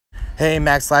Hey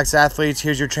Max Lax athletes,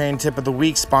 here's your training tip of the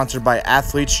week sponsored by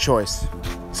Athlete's Choice.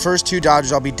 First two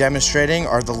dodges I'll be demonstrating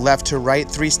are the left to right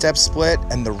 3-step split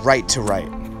and the right to right.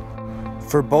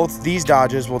 For both these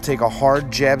dodges, we'll take a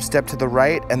hard jab step to the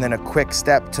right and then a quick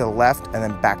step to the left and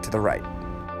then back to the right.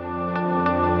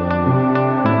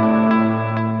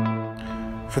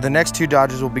 For the next two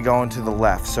dodges, we'll be going to the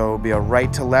left, so it'll be a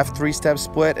right to left 3-step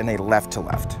split and a left to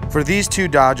left. For these two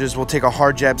dodges, we'll take a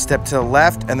hard jab step to the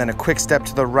left and then a quick step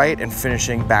to the right and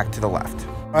finishing back to the left.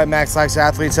 All right, Max Lax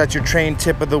athletes, that's your train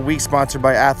tip of the week sponsored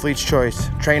by Athlete's Choice.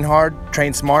 Train hard,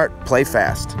 train smart, play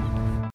fast.